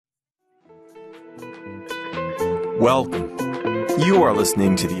Welcome. You are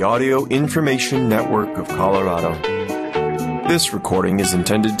listening to the Audio Information Network of Colorado. This recording is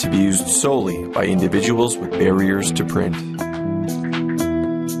intended to be used solely by individuals with barriers to print.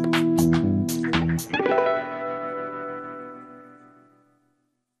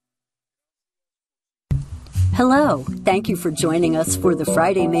 Hello. Thank you for joining us for the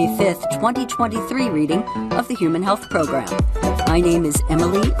Friday, May 5th, 2023 reading of the Human Health Program. My name is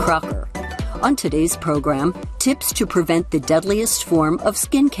Emily Crocker. On today's program, tips to prevent the deadliest form of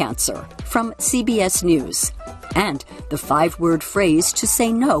skin cancer from CBS News, and the 5-word phrase to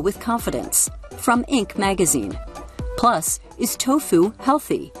say no with confidence from Inc. magazine. Plus, is tofu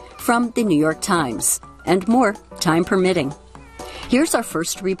healthy from the New York Times, and more, time permitting. Here's our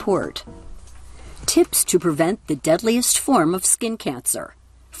first report. Tips to prevent the deadliest form of skin cancer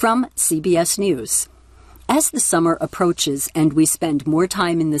from CBS News. As the summer approaches and we spend more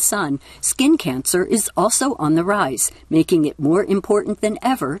time in the sun, skin cancer is also on the rise, making it more important than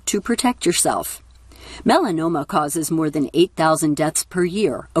ever to protect yourself. Melanoma causes more than 8,000 deaths per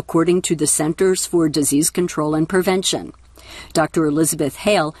year, according to the Centers for Disease Control and Prevention. Dr. Elizabeth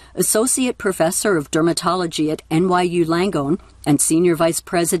Hale, Associate Professor of Dermatology at NYU Langone and Senior Vice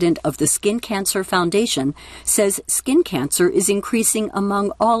President of the Skin Cancer Foundation, says skin cancer is increasing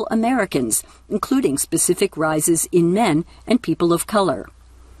among all Americans, including specific rises in men and people of color.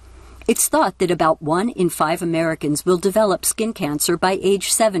 It's thought that about 1 in 5 Americans will develop skin cancer by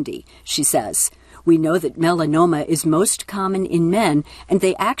age 70, she says. We know that melanoma is most common in men, and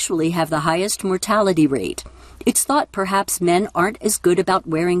they actually have the highest mortality rate. It's thought perhaps men aren't as good about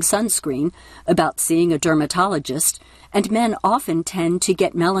wearing sunscreen, about seeing a dermatologist, and men often tend to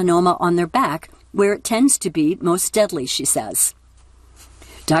get melanoma on their back, where it tends to be most deadly, she says.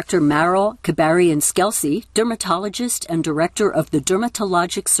 Dr. Meryl Kabarian-Skelsey, dermatologist and director of the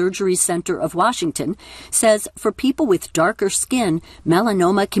Dermatologic Surgery Center of Washington, says for people with darker skin,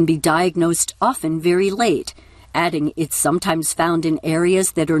 melanoma can be diagnosed often very late, adding it's sometimes found in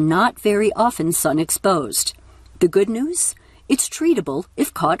areas that are not very often sun-exposed. The good news? It's treatable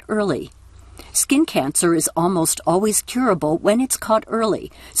if caught early. Skin cancer is almost always curable when it's caught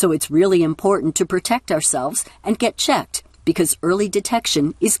early, so it's really important to protect ourselves and get checked, because early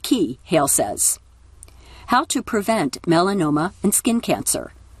detection is key, Hale says. How to prevent melanoma and skin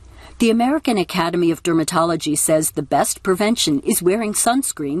cancer. The American Academy of Dermatology says the best prevention is wearing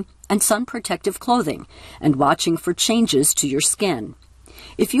sunscreen and sun protective clothing and watching for changes to your skin.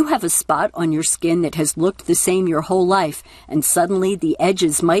 If you have a spot on your skin that has looked the same your whole life and suddenly the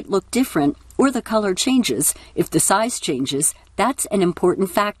edges might look different or the color changes, if the size changes, that's an important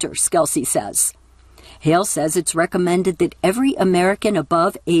factor, Skelsey says. Hale says it's recommended that every American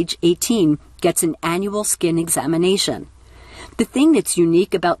above age 18 gets an annual skin examination. The thing that's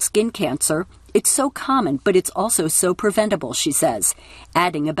unique about skin cancer, it's so common, but it's also so preventable, she says,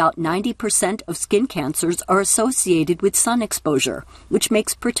 adding about 90% of skin cancers are associated with sun exposure, which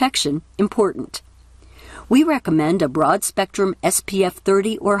makes protection important. We recommend a broad-spectrum SPF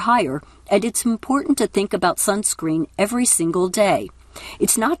 30 or higher, and it's important to think about sunscreen every single day.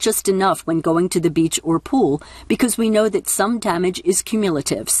 It's not just enough when going to the beach or pool, because we know that some damage is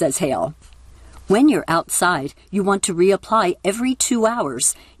cumulative, says Hale. When you're outside, you want to reapply every 2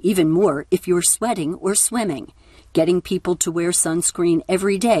 hours, even more if you're sweating or swimming. Getting people to wear sunscreen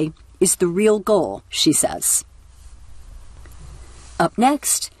every day is the real goal, she says. Up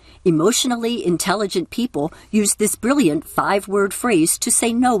next, emotionally intelligent people use this brilliant 5-word phrase to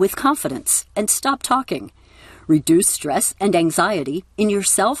say no with confidence and stop talking. Reduce stress and anxiety in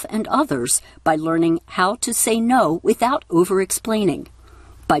yourself and others by learning how to say no without over-explaining.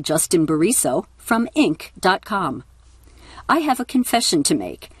 By Justin Bariso from Inc.com. I have a confession to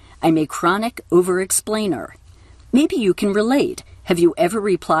make. I'm a chronic over-explainer. Maybe you can relate. Have you ever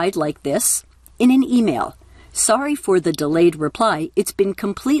replied like this? In an email, sorry for the delayed reply, it's been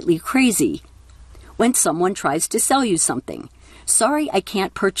completely crazy. When someone tries to sell you something, sorry I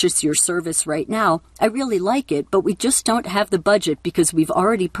can't purchase your service right now. I really like it, but we just don't have the budget because we've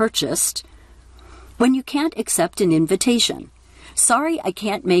already purchased. When you can't accept an invitation, sorry I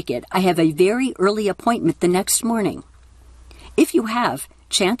can't make it. I have a very early appointment the next morning. If you have,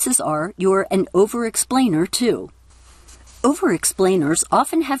 chances are you're an over-explainer too. Over-explainers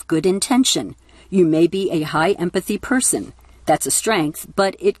often have good intention. You may be a high empathy person. That's a strength,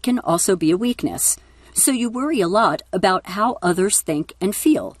 but it can also be a weakness. So you worry a lot about how others think and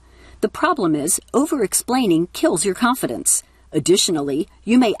feel. The problem is, over-explaining kills your confidence. Additionally,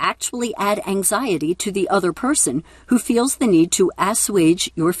 you may actually add anxiety to the other person who feels the need to assuage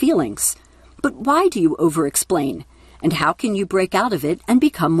your feelings. But why do you over-explain? And how can you break out of it and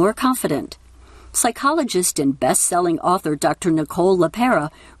become more confident? Psychologist and best-selling author Dr. Nicole LePera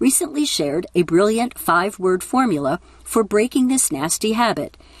recently shared a brilliant 5-word formula for breaking this nasty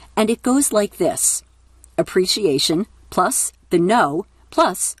habit, and it goes like this: appreciation plus the no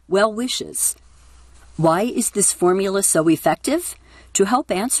plus well wishes. Why is this formula so effective? To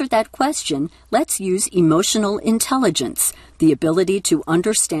help answer that question, let's use emotional intelligence, the ability to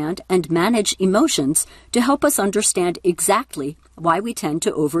understand and manage emotions, to help us understand exactly why we tend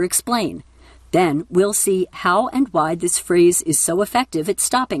to over-explain. Then we'll see how and why this phrase is so effective at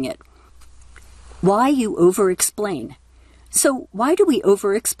stopping it. Why you over-explain. So why do we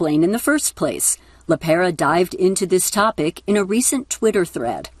over-explain in the first place? LePera dived into this topic in a recent Twitter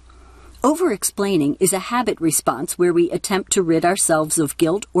thread. Over-explaining is a habit response where we attempt to rid ourselves of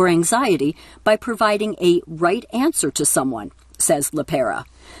guilt or anxiety by providing a right answer to someone, says LePera.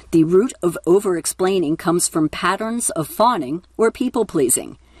 The root of over-explaining comes from patterns of fawning or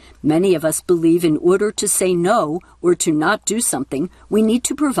people-pleasing. Many of us believe in order to say no or to not do something, we need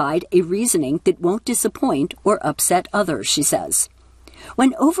to provide a reasoning that won't disappoint or upset others, she says.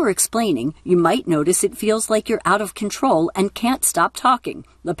 When over-explaining, you might notice it feels like you're out of control and can't stop talking,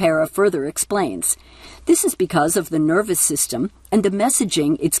 LePera further explains. This is because of the nervous system and the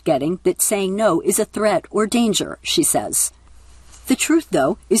messaging it's getting that saying no is a threat or danger, she says. The truth,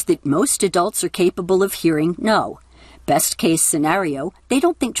 though, is that most adults are capable of hearing no. Best case scenario, they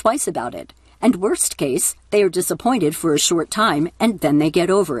don't think twice about it. And worst case, they are disappointed for a short time and then they get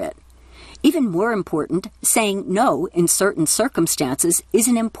over it. Even more important, saying no in certain circumstances is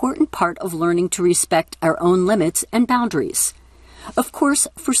an important part of learning to respect our own limits and boundaries. Of course,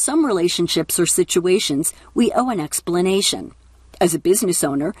 for some relationships or situations, we owe an explanation. As a business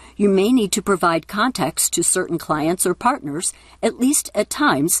owner, you may need to provide context to certain clients or partners, at least at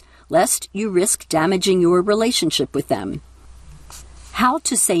times, lest you risk damaging your relationship with them. How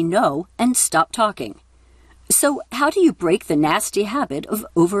to say no and stop talking. So how do you break the nasty habit of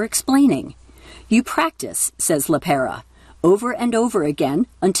over-explaining? You practice, says LePera, over and over again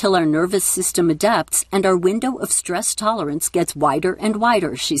until our nervous system adapts and our window of stress tolerance gets wider and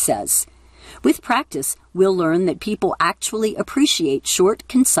wider, she says. With practice, we'll learn that people actually appreciate short,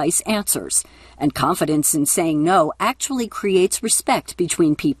 concise answers, and confidence in saying no actually creates respect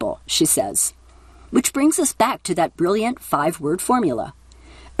between people, she says. Which brings us back to that brilliant 5-word formula.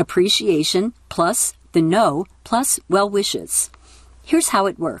 Appreciation plus the no plus well wishes. Here's how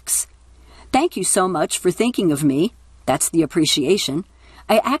it works. Thank you so much for thinking of me. That's the appreciation.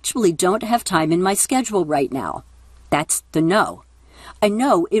 I actually don't have time in my schedule right now. That's the no. I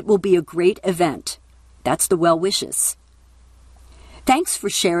know it will be a great event. That's the well wishes. Thanks for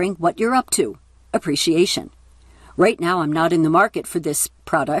sharing what you're up to. Appreciation. Right now I'm not in the market for this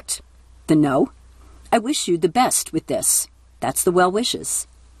product. The no. I wish you the best with this. That's the well wishes.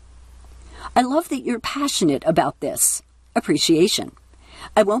 I love that you're passionate about this. Appreciation.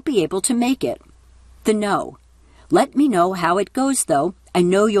 I won't be able to make it. The no. Let me know how it goes, though. I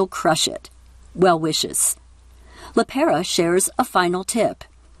know you'll crush it. Well wishes. LePera shares a final tip.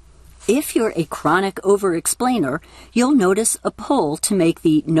 If you're a chronic over-explainer, you'll notice a pull to make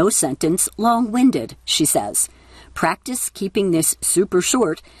the no sentence long-winded, she says. Practice keeping this super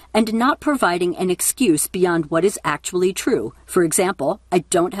short and not providing an excuse beyond what is actually true. For example, I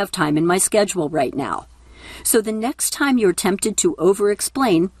don't have time in my schedule right now. So the next time you're tempted to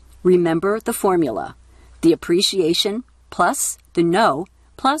over-explain, remember the formula. The appreciation plus the no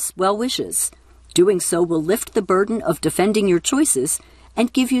plus well wishes. Doing so will lift the burden of defending your choices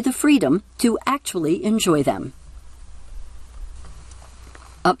and give you the freedom to actually enjoy them.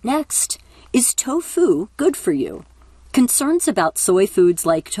 Up next, is tofu good for you? Concerns about soy foods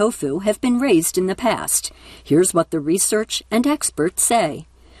like tofu have been raised in the past. Here's what the research and experts say.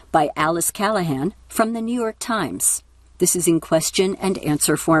 By Alice Callahan from the New York Times. This is in question and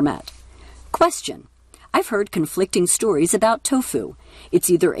answer format. Question. I've heard conflicting stories about tofu. It's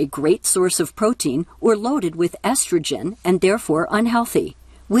either a great source of protein or loaded with estrogen and therefore unhealthy.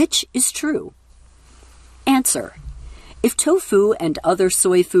 Which is true? Answer. If tofu and other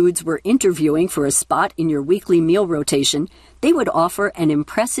soy foods were interviewing for a spot in your weekly meal rotation, they would offer an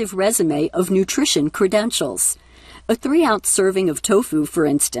impressive resume of nutrition credentials. A 3-ounce serving of tofu, for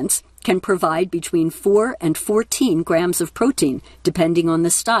instance, can provide between 4 and 14 grams of protein, depending on the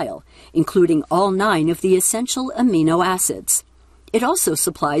style, including all 9 of the essential amino acids. It also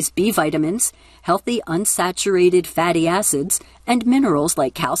supplies B vitamins, healthy unsaturated fatty acids, and minerals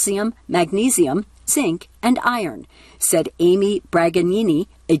like calcium, magnesium, zinc, and iron, said Amy Braganini,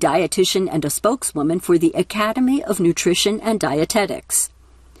 a dietitian and a spokeswoman for the Academy of Nutrition and Dietetics.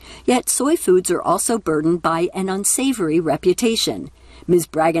 Yet soy foods are also burdened by an unsavory reputation. Ms.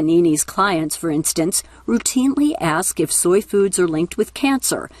 Braganini's clients, for instance, routinely ask if soy foods are linked with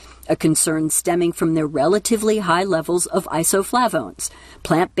cancer, a concern stemming from their relatively high levels of isoflavones,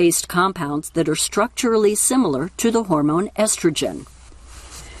 plant-based compounds that are structurally similar to the hormone estrogen.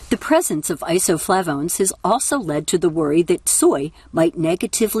 The presence of isoflavones has also led to the worry that soy might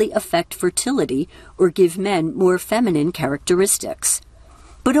negatively affect fertility or give men more feminine characteristics.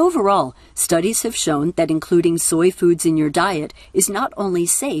 But overall, studies have shown that including soy foods in your diet is not only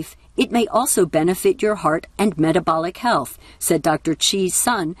safe, it may also benefit your heart and metabolic health, said Dr. Chi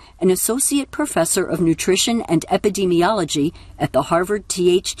Sun, an associate professor of nutrition and epidemiology at the Harvard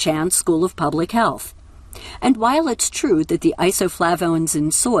T.H. Chan School of Public Health. And while it's true that the isoflavones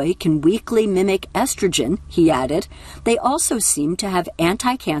in soy can weakly mimic estrogen, he added, they also seem to have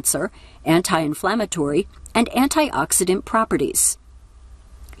anti-cancer, anti-inflammatory, and antioxidant properties.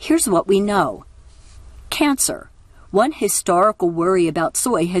 Here's what we know. Cancer. One historical worry about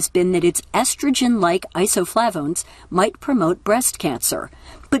soy has been that its estrogen-like isoflavones might promote breast cancer,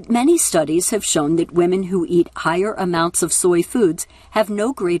 but many studies have shown that women who eat higher amounts of soy foods have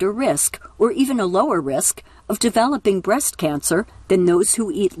no greater risk, or even a lower risk, of developing breast cancer than those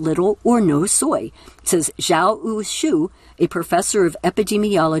who eat little or no soy, says Zhao Shu, a professor of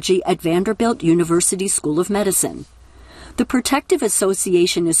epidemiology at Vanderbilt University School of Medicine. The protective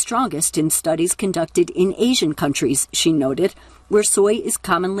association is strongest in studies conducted in Asian countries, she noted, where soy is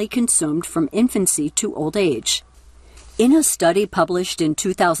commonly consumed from infancy to old age. In a study published in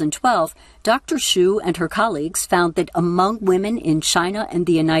 2012, Dr. Xu and her colleagues found that among women in China and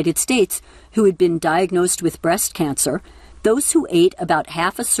the United States who had been diagnosed with breast cancer, those who ate about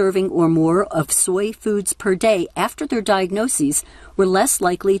half a serving or more of soy foods per day after their diagnoses were less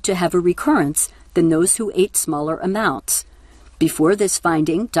likely to have a recurrence than those who ate smaller amounts. Before this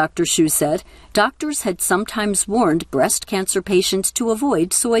finding, Dr. Xu said, doctors had sometimes warned breast cancer patients to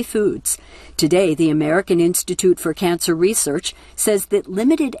avoid soy foods. Today, the American Institute for Cancer Research says that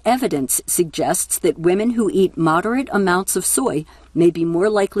limited evidence suggests that women who eat moderate amounts of soy may be more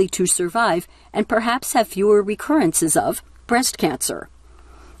likely to survive and perhaps have fewer recurrences of breast cancer.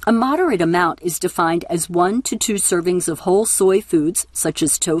 A moderate amount is defined as 1 to 2 servings of whole soy foods such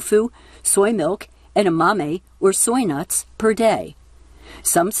as tofu, soy milk, edamame, or soy nuts per day.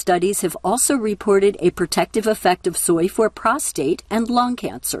 Some studies have also reported a protective effect of soy for prostate and lung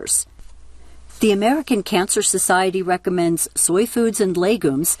cancers. The American Cancer Society recommends soy foods and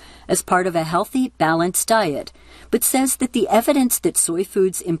legumes as part of a healthy, balanced diet, but says that the evidence that soy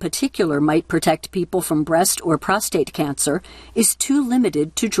foods in particular might protect people from breast or prostate cancer is too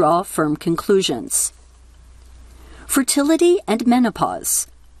limited to draw firm conclusions. Fertility and menopause.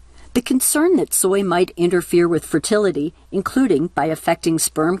 The concern that soy might interfere with fertility, including by affecting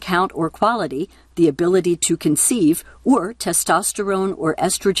sperm count or quality, the ability to conceive, or testosterone or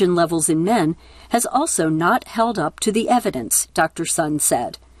estrogen levels in men, has also not held up to the evidence, Dr. Sun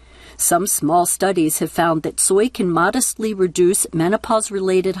said. Some small studies have found that soy can modestly reduce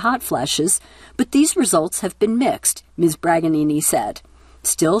menopause-related hot flashes, but these results have been mixed, Ms. Braganini said.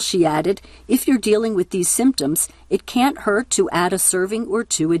 Still, she added, if you're dealing with these symptoms, it can't hurt to add a serving or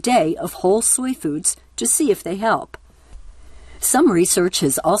two a day of whole soy foods to see if they help. Some research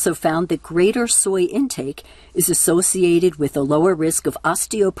has also found that greater soy intake is associated with a lower risk of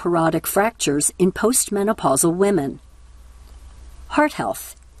osteoporotic fractures in postmenopausal women. Heart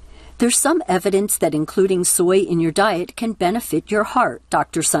health. There's some evidence that including soy in your diet can benefit your heart,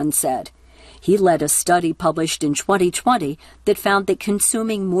 Dr. Sun said. He led a study published in 2020 that found that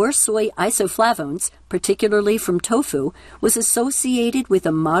consuming more soy isoflavones, particularly from tofu, was associated with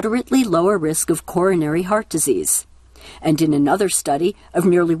a moderately lower risk of coronary heart disease. And in another study of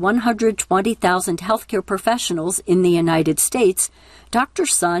nearly 120,000 healthcare professionals in the United States, Dr.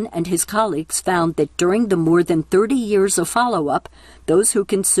 Sun and his colleagues found that during the more than 30 years of follow-up, those who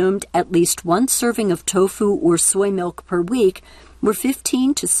consumed at least one serving of tofu or soy milk per week were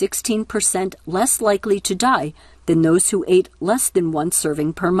 15 to 16% less likely to die than those who ate less than one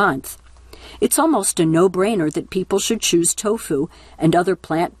serving per month. It's almost a no-brainer that people should choose tofu and other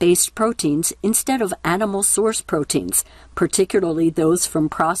plant-based proteins instead of animal source proteins, particularly those from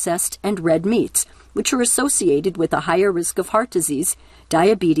processed and red meats, which are associated with a higher risk of heart disease,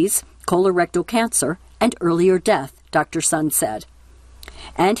 diabetes, colorectal cancer, and earlier death, Dr. Sun said.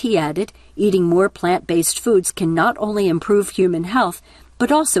 And he added, eating more plant-based foods can not only improve human health,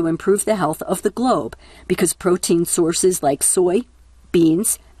 but also improve the health of the globe, because protein sources like soy,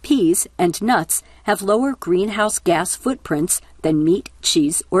 beans, peas, and nuts have lower greenhouse gas footprints than meat,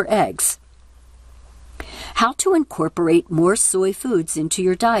 cheese, or eggs. How to incorporate more soy foods into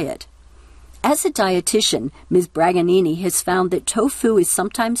your diet. As a dietitian, Ms. Braganini has found that tofu is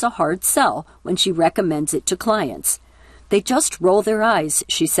sometimes a hard sell when she recommends it to clients. They just roll their eyes,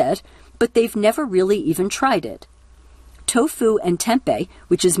 she said, but they've never really even tried it. Tofu and tempeh,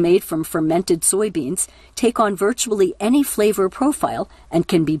 which is made from fermented soybeans, take on virtually any flavor profile and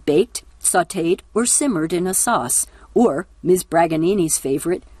can be baked, sautéed, or simmered in a sauce, or, Ms. Braganini's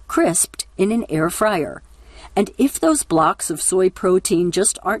favorite, crisped in an air fryer. And if those blocks of soy protein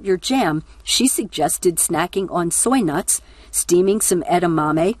just aren't your jam, she suggested snacking on soy nuts, steaming some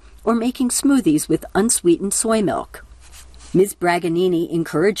edamame, or making smoothies with unsweetened soy milk. Ms. Braganini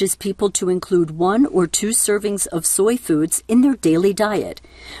encourages people to include 1 or 2 servings of soy foods in their daily diet,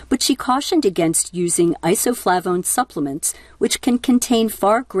 but she cautioned against using isoflavone supplements, which can contain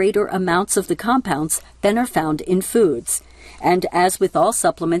far greater amounts of the compounds than are found in foods. And as with all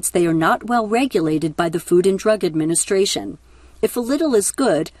supplements, they are not well regulated by the Food and Drug Administration. If a little is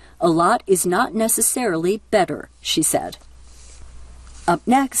good, a lot is not necessarily better, she said. Up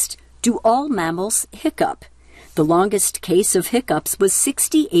next, do all mammals hiccup? The longest case of hiccups was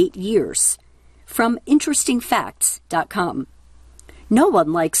 68 years. From interestingfacts.com. No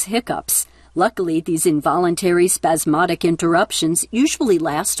one likes hiccups. Luckily, these involuntary spasmodic interruptions usually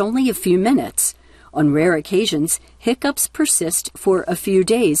last only a few minutes. On rare occasions, hiccups persist for a few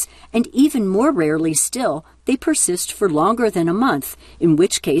days, and even more rarely still, they persist for longer than a month, in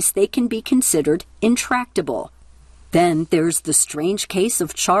which case they can be considered intractable. Then there's the strange case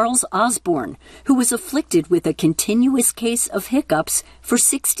of Charles Osborne, who was afflicted with a continuous case of hiccups for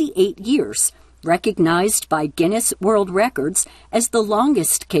 68 years, recognized by Guinness World Records as the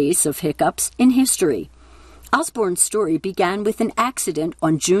longest case of hiccups in history. Osborne's story began with an accident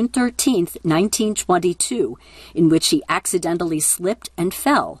on June 13, 1922, in which he accidentally slipped and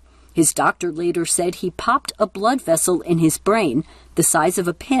fell. His doctor later said he popped a blood vessel in his brain the size of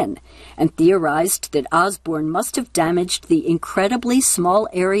a pin, and theorized that Osborne must have damaged the incredibly small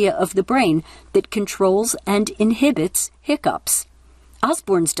area of the brain that controls and inhibits hiccups.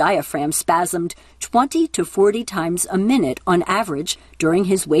 Osborne's diaphragm spasmed 20 to 40 times a minute on average during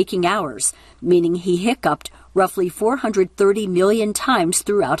his waking hours, meaning he hiccuped roughly 430 million times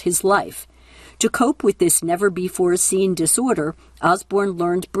throughout his life. To cope with this never-before-seen disorder, Osborne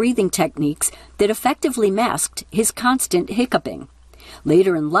learned breathing techniques that effectively masked his constant hiccuping.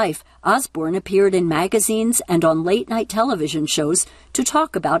 Later in life, Osborne appeared in magazines and on late-night television shows to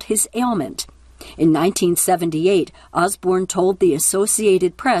talk about his ailment. In 1978, Osborne told the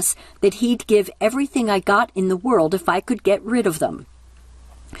Associated Press that he'd give everything I got in the world if I could get rid of them.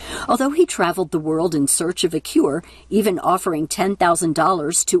 Although he traveled the world in search of a cure, even offering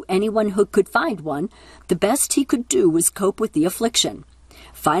 $10,000 to anyone who could find one, the best he could do was cope with the affliction.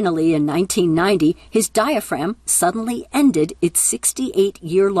 Finally, in 1990, his diaphragm suddenly ended its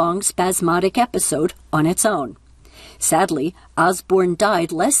 68-year-long spasmodic episode on its own. Sadly, Osborne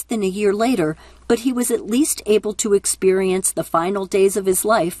died less than a year later, but he was at least able to experience the final days of his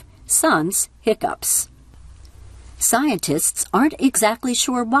life sans hiccups. Scientists aren't exactly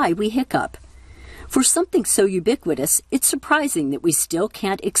sure why we hiccup. For something so ubiquitous, it's surprising that we still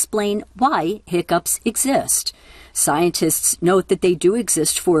can't explain why hiccups exist. Scientists note that they do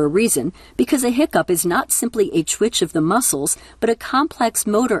exist for a reason, because a hiccup is not simply a twitch of the muscles, but a complex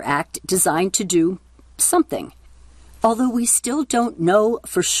motor act designed to do something. Although we still don't know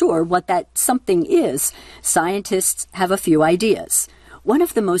for sure what that something is, scientists have a few ideas. One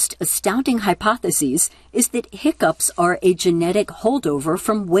of the most astounding hypotheses is that hiccups are a genetic holdover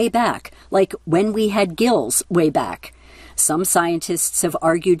from way back, like when we had gills way back. Some scientists have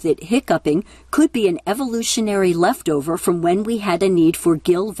argued that hiccuping could be an evolutionary leftover from when we had a need for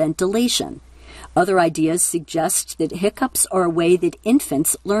gill ventilation. Other ideas suggest that hiccups are a way that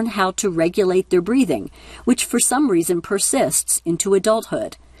infants learn how to regulate their breathing, which for some reason persists into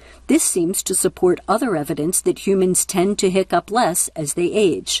adulthood. This seems to support other evidence that humans tend to hiccup less as they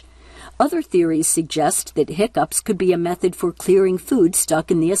age. Other theories suggest that hiccups could be a method for clearing food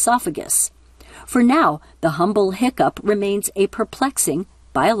stuck in the esophagus. For now, the humble hiccup remains a perplexing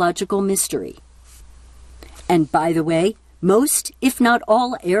biological mystery. And by the way, most, if not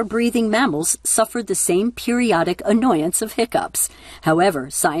all, air-breathing mammals suffer the same periodic annoyance of hiccups. However,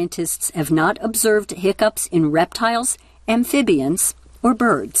 scientists have not observed hiccups in reptiles, amphibians, or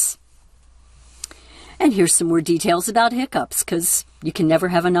birds. And here's some more details about hiccups, because you can never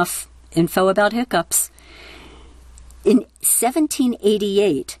have enough info about hiccups. In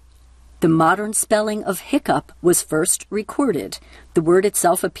 1788, the modern spelling of hiccup was first recorded. The word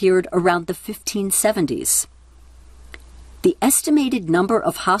itself appeared around the 1570s. The estimated number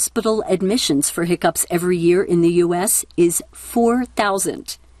of hospital admissions for hiccups every year in the U.S. is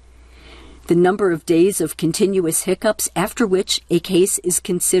 4,000. The number of days of continuous hiccups after which a case is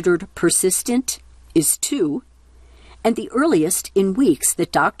considered persistent is 2, and the earliest in weeks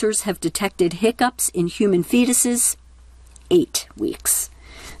that doctors have detected hiccups in human fetuses, 8 weeks.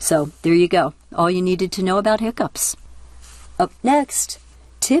 So there you go, all you needed to know about hiccups. Up next,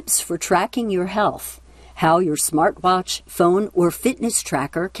 tips for tracking your health, how your smartwatch, phone, or fitness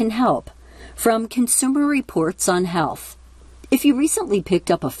tracker can help, from Consumer Reports on Health. If you recently picked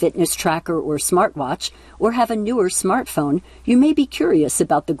up a fitness tracker or smartwatch or have a newer smartphone, you may be curious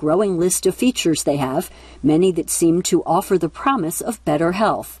about the growing list of features they have, many that seem to offer the promise of better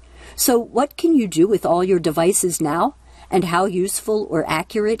health. So what can you do with all your devices now? And how useful or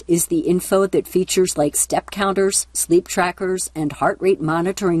accurate is the info that features like step counters, sleep trackers, and heart rate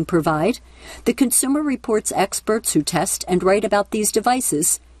monitoring provide? The Consumer Reports experts who test and write about these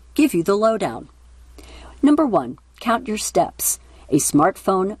devices give you the lowdown. Number 1. Count your steps. A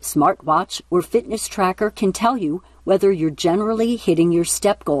smartphone, smartwatch, or fitness tracker can tell you whether you're generally hitting your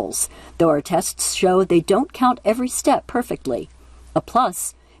step goals, though our tests show they don't count every step perfectly. A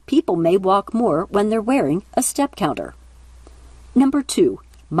plus, people may walk more when they're wearing a step counter. Number 2,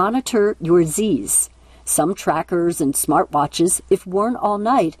 monitor your Z's. Some trackers and smartwatches, if worn all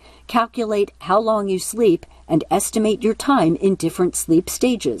night, calculate how long you sleep and estimate your time in different sleep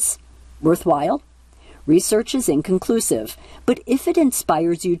stages. Worthwhile? Research is inconclusive, but if it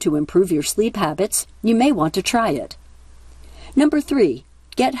inspires you to improve your sleep habits, you may want to try it. Number 3,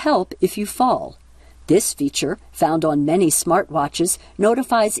 get help if you fall. This feature, found on many smartwatches,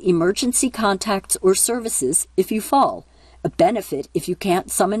 notifies emergency contacts or services if you fall, a benefit if you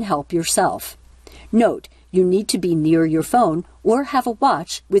can't summon help yourself. Note, you need to be near your phone or have a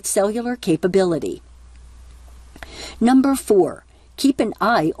watch with cellular capability. Number 4, keep an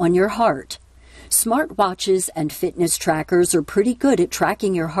eye on your heart. Smartwatches and fitness trackers are pretty good at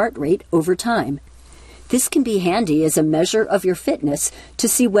tracking your heart rate over time. This can be handy as a measure of your fitness to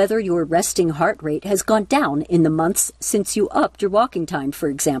see whether your resting heart rate has gone down in the months since you upped your walking time, for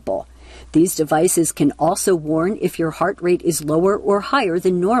example. These devices can also warn if your heart rate is lower or higher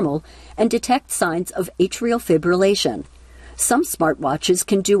than normal and detect signs of atrial fibrillation. Some smartwatches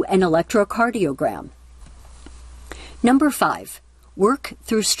can do an electrocardiogram. Number 5, work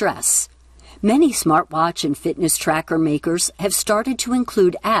through stress. Many smartwatch and fitness tracker makers have started to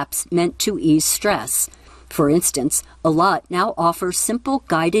include apps meant to ease stress. For instance, Allot now offers simple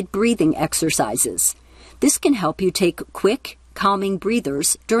guided breathing exercises. This can help you take quick, calming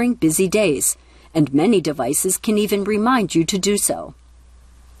breathers during busy days, and many devices can even remind you to do so.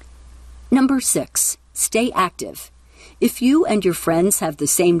 Number 6, stay active. If you and your friends have the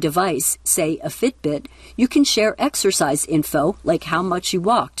same device, say a Fitbit, you can share exercise info like how much you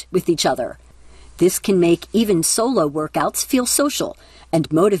walked with each other. This can make even solo workouts feel social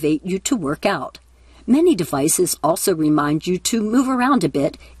and motivate you to work out. Many devices also remind you to move around a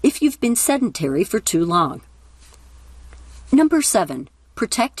bit if you've been sedentary for too long. Number 7,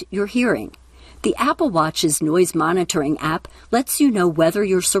 protect your hearing. The Apple Watch's noise monitoring app lets you know whether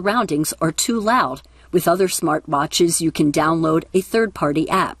your surroundings are too loud. With other smartwatches, you can download a third-party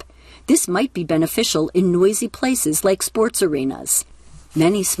app. This might be beneficial in noisy places like sports arenas.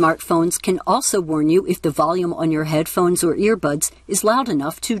 Many smartphones can also warn you if the volume on your headphones or earbuds is loud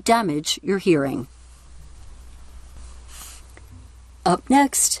enough to damage your hearing. Up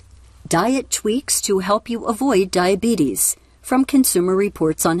next, diet tweaks to help you avoid diabetes, from Consumer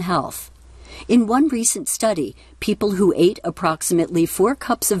Reports on Health. In one recent study, people who ate approximately 4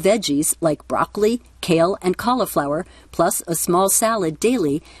 cups of veggies like broccoli, kale, and cauliflower, plus a small salad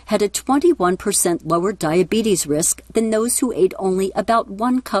daily, had a 21% lower diabetes risk than those who ate only about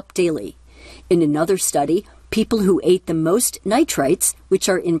 1 cup daily. In another study, people who ate the most nitrites, which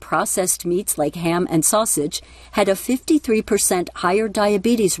are in processed meats like ham and sausage, had a 53% higher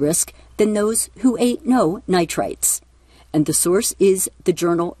diabetes risk than those who ate no nitrites. And the source is the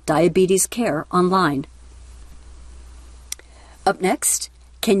journal Diabetes Care Online. Up next,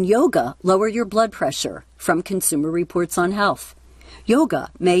 can yoga lower your blood pressure? From Consumer Reports on Health. Yoga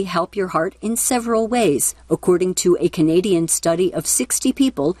may help your heart in several ways, according to a Canadian study of 60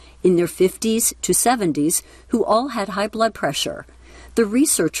 people in their 50s to 70s who all had high blood pressure. The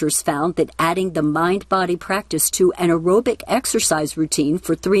researchers found that adding the mind-body practice to an aerobic exercise routine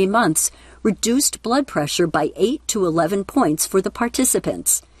for 3 months reduced blood pressure by 8 to 11 points for the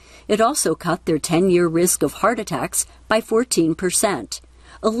participants. It also cut their 10-year risk of heart attacks by 14%.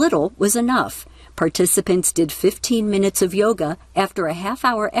 A little was enough. Participants did 15 minutes of yoga after a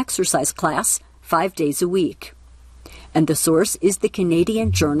half-hour exercise class 5 days a week. And the source is the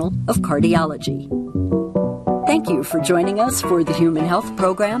Canadian Journal of Cardiology. Thank you for joining us for the Human Health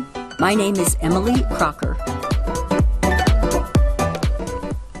Program, My name is Emily Crocker.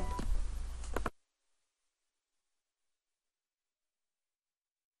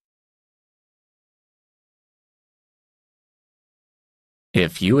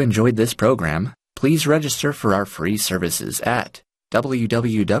 If you enjoyed this program, please register for our free services at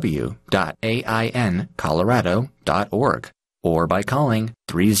www.aincolorado.org or by calling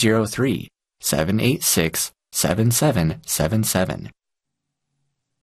 303-786-7777.